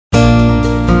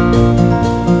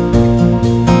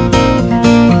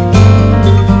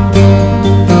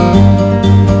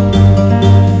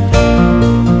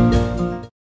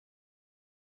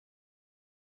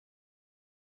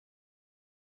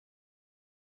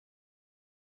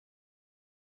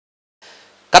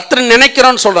கர்த்தரை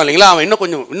நினைக்கிறோன்னு சொல்கிறான் இல்லைங்களா, அவன்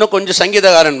இன்னும் கொஞ்சம்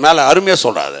சங்கீதக்காரன் மேலே அருமையாக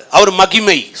சொல்கிறாரு. அவர்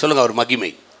மகிமை, சொல்லுங்கள் அவர்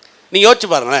மகிமை. நீங்கள் யோசிச்சு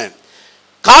பாருங்களேன்,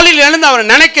 காலையில் எழுந்து அவரை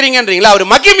நினைக்கிறீங்கன்றீங்களா, அவர்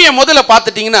மகிமையை முதல்ல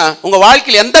பார்த்துட்டிங்கன்னா உங்கள்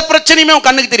வாழ்க்கையில் எந்த பிரச்சனையுமே உங்கள்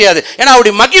கண்ணுக்கு தெரியாது. ஏன்னா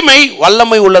அவருடைய மகிமை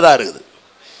வல்லமை உள்ளதாக இருக்குது.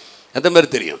 எந்த மாதிரி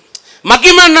தெரியும்?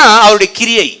 மகிமைன்னா அவருடைய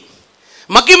கிரியை,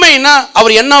 மகிமைன்னா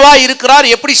அவர் என்னவா இருக்கிறார்,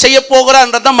 எப்படி செய்ய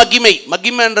போகிறார்ன்றதுதான் மகிமை.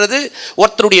 மகிமைன்றது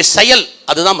ஒருத்தருடைய செயல்,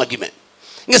 அதுதான் மகிமை.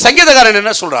 இங்கே சங்கீதக்காரன்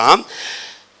என்ன சொல்கிறான்,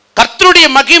 கர்த்தருடைய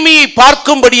மகிமையை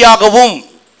பார்க்கும்படியாகவும்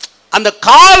அந்த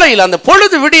காலையில் அந்த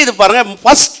பொழுது விடியுது பாருங்க,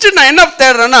 ஃபஸ்ட்டு நான் என்ன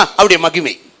தேடுறேன்னா அவருடைய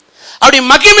மகிமை. அவருடைய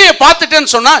மகிமையை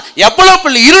பார்த்துட்டேன்னு சொன்னால் எவ்வளோ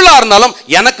பிள்ளை இருளாக இருந்தாலும்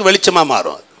எனக்கு வெளிச்சமாக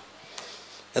மாறும்.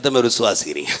 எத்தனை பேர்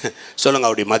விசுவாசிக்கிறீங்க? சொல்லுங்கள்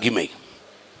அவருடைய மகிமை.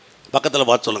 பக்கத்தில்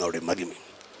பார்த்து சொல்லுங்கள் அவருடைய மகிமை.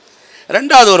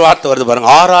 ரெண்டாவது ஒரு வார்த்தை வருது பாருங்க,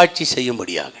 ஆராய்ச்சி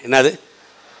செய்யும்படியாக. என்னது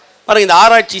பாருங்க, இந்த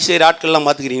ஆராய்ச்சி செய்கிற ஆட்கள்லாம்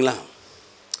பார்த்துக்கிறீங்களா?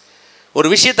 ஒரு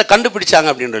விஷயத்தை கண்டுபிடிச்சாங்க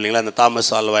அப்படின்ற இல்லைங்களா, இந்த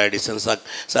Thomas Alva Edison,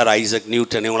 sir Isaac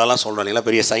Newton, இவங்களெல்லாம் சொல்கிறோம் இல்லைங்களா,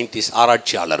 பெரிய சயின்டிஸ்ட்,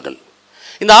 ஆராய்ச்சியாளர்கள்.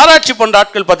 இந்த ஆராய்ச்சி பண்ணுற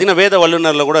ஆட்கள் பார்த்தீங்கன்னா வேத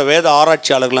வல்லுநரில் கூட வேத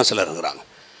ஆராய்ச்சியாளர்கள்லாம் சிலர் இருக்கிறாங்க.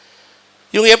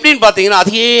 இவங்க எப்படின்னு பார்த்தீங்கன்னா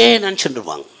அதையே நினச்சிட்டு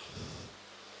இருப்பாங்க.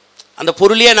 அந்த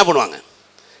பொருளையே என்ன பண்ணுவாங்க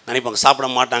நினைப்பாங்க. சாப்பிட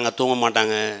மாட்டாங்க, தூங்க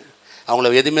மாட்டாங்க,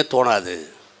 அவங்கள எதுவுமே தோணாது.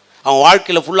 அவங்க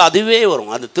வாழ்க்கையில் ஃபுல்லாக அதுவே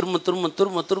வரும். அது திரும்ப திரும்ப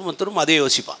திரும்ப திரும்ப திரும்ப அதே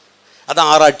யோசிப்பான். அதான்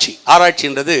ஆராய்ச்சி.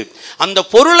 ஆராய்ச்சின்றது அந்த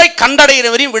பொருளை கண்டடைகிற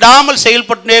வரையும் விடாமல்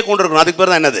செயல்பட்டுனே கொண்டிருக்கணும். அதுக்கு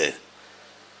பேர் தான் என்னது?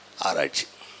 ஆராய்ச்சி.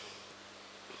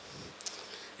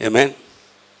 ஏமே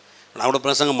நான் கூட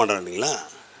பிரசங்கம் பண்ணுறேன் இல்லைங்களா,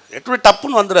 எப்படி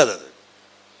டப்புன்னு வந்துடாது. அது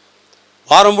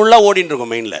வாரம் ஃபுல்லாக ஓடின்னு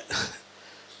இருக்கும் மைண்டில்.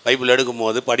 பைபிள் எடுக்கும்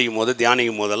போது, படிக்கும் போது,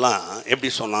 தியானிக்கும் போதெல்லாம் எப்படி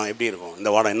சொன்னால் எப்படி இருக்கும், இந்த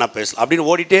வாரம் என்ன பேசலாம் அப்படின்னு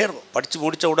ஓடிட்டே இருக்கும். படித்து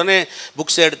முடித்த உடனே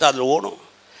புக்ஸை எடுத்து அதில் ஓடும்,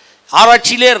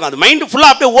 ஆராய்ச்சியிலே இருக்கும். அது மைண்டு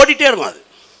ஃபுல்லாக அப்படியே ஓடிட்டே இருக்கும். அது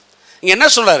இங்கே என்ன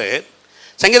சொல்கிறாரு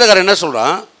சங்கீதக்காரர், என்ன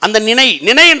சொல்கிறான், அந்த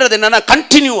நினைன்றது என்னென்னா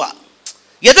கண்டினியூவாக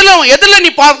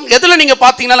எதில் நீங்கள்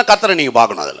பார்த்தீங்கன்னாலும் கர்த்தரை நீங்கள்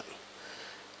பார்க்கணும். அதில்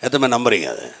எதுவுமே நம்புறீங்க?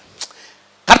 அது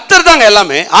கர்த்தர் தாங்க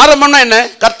எல்லாமே. ஆரம்பம்னா என்ன?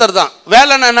 கர்த்தர் தான்.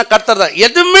 வேலைன்னா என்ன? கர்த்தர் தான்.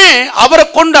 எதுவுமே அவரை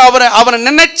கொண்டு அவரை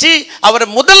நினைச்சு அவரை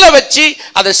முதல்ல வச்சு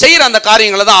அதை செய்கிற அந்த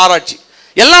காரியங்களை தான் ஆராய்ச்சி.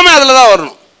 எல்லாமே அதில் தான்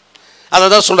வரணும். அதை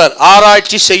தான் சொல்கிறார்,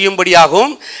 ஆராய்ச்சி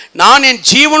செய்யும்படியாகவும் நான் என்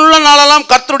ஜீவனுள்ள நாளெல்லாம்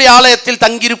கர்த்தருடைய ஆலயத்தில்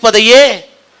தங்கியிருப்பதையே.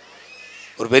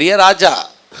 ஒரு பெரிய ராஜா,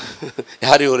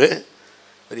 யார்? ஒரு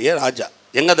பெரிய ராஜா.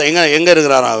 எங்கே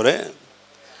இருக்கிறாரா அவர்?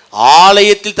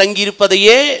 ஆலயத்தில்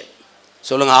தங்கியிருப்பதையே.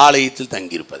 சொல்லுங்கள், ஆலயத்தில்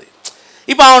தங்கியிருப்பதை.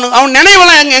 இப்போ அவன்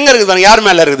நினைவெல்லாம் எங்கே இருக்குது? யார்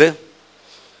மேலே இருக்குது?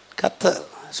 கர்த்தர்.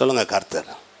 சொல்லுங்கள்,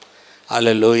 கர்த்தர்.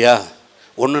 அல்லேலூயா.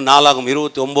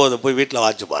 1:4-29 போய் வீட்டில்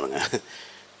வாட்சி பாருங்கள்.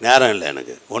 நேரம் இல்லை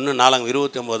எனக்கு.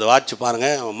 1:4-29 வாட்சி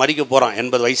பாருங்கள். அவன் மறிக்க போகிறான்,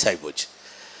 80 வயசாகி போச்சு.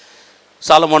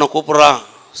 சாலமோனை கூப்பிட்றான்,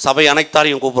 சபை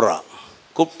அனைத்தாரையும் கூப்பிட்றான்.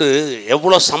 கூப்பிட்டு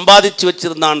எவ்வளோ சம்பாதிச்சு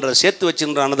வச்சுருந்தான்ற, சேர்த்து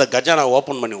வச்சுருந்தானதை கஜானா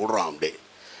ஓப்பன் பண்ணி விட்றான். அப்படியே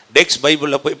டேக்ஸ்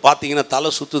பைபிளில் போய் பார்த்தீங்கன்னா தலை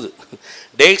சுற்றுது.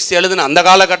 டேக்ஸ் எழுதுன அந்த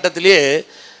காலகட்டத்திலே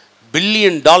 $1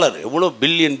 பில்லியன், எவ்வளோ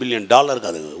பில்லியன் டாலருக்கு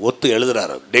அது ஒத்து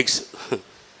எழுதுறாரு டேக்ஸ்.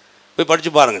 போய்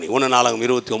படித்து பாருங்க நீ.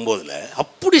 1:4-29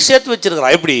 அப்படி சேர்த்து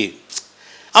வச்சுருக்கிறான். எப்படி?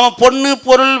 அவன் பொண்ணு,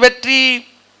 பொருள், வெற்றி,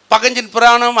 பகஞ்சின்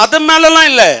பிராணம் அது மேலெல்லாம்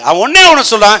இல்லை. அவன் ஒன்றே அவனை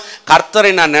சொல்கிறான்,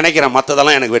 கர்த்தரை நான் நினைக்கிறேன்,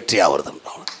 மற்றதெல்லாம் எனக்கு வெற்றி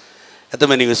ஆகுறதுன்றான்.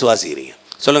 எத்தனை நீங்கள் விசுவாசிக்கிறீங்க?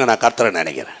 சொல்லுங்கள், நான் கர்த்தரை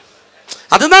நினைக்கிறேன்.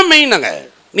 அதுதான் மெயினாங்க.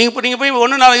 நீங்கள் போய்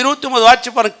 1:4-29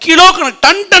 வாட்சி பாருங்க. கிலோ கணக்கு,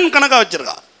 டன் கணக்காக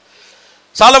வச்சுருக்கா.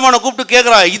 சாலமோனை கூப்பிட்டு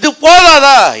கேட்குறா, இது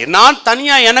போதாதா? நான்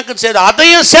தனியாக எனக்கு சேர்த்து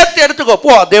அதையும் சேர்த்து எடுத்துக்கோ,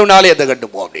 போ தேவன் ஆலயத்தை கட்டு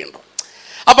போ அப்படின்றான்.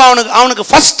 அப்போ அவனுக்கு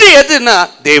ஃபஸ்ட்டு எதுன்னா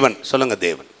தேவன். சொல்லுங்கள்,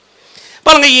 தேவன்.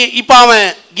 பாருங்க, இப்போ அவன்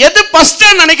எது ஃபஸ்ட்டு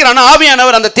நினைக்கிறான்னா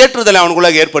ஆவியானவர் அந்த தேற்றுதலை அவனுக்குள்ள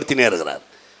ஏற்படுத்தினே இருக்கிறார்.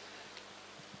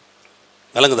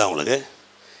 விளங்குதா உங்களுக்கு?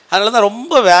 அதனால தான்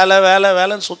ரொம்ப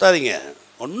வேலைன்னு சுத்தாதீங்க.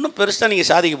 ஒன்றும் பெருசாக நீங்கள்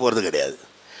சாதிக்க போகிறது கிடையாது.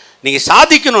 நீங்கள்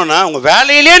சாதிக்கணுன்னா, உங்கள்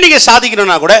வேலையிலே நீங்கள்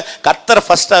சாதிக்கணுன்னா கூட கர்த்தரை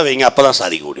ஃபஸ்ட்டாக வைங்க, அப்போ தான்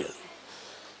சாதிக்க முடியாது.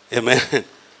 ஏமே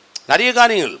நிறைய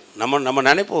காரியங்கள் நம்ம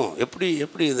நினைப்போம்,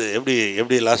 எப்படி இது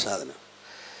எப்படிலாம் சாதனை.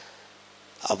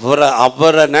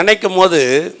 அவரை நினைக்கும் போது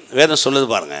வேதம் சொல்லுது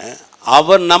பாருங்கள்,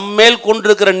 அவர் நம்மேல்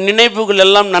கொண்டிருக்கிற நினைவுகள்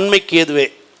எல்லாம் நன்மைக்கு ஏதுவே.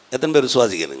 எத்தனை பேர்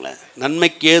விசுவாசிக்கிறீங்களா?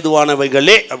 நன்மைக்கு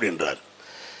ஏதுவானவைகளே அப்படின்றார்.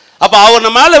 அப்போ அவர்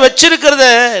நம்ம மேலே வச்சிருக்கிறத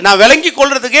நான் விளங்கி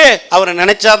கொள்றதுக்கே அவரை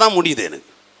நினைச்சாதான் முடியுது எனக்கு.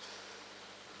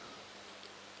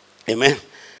 ஏமே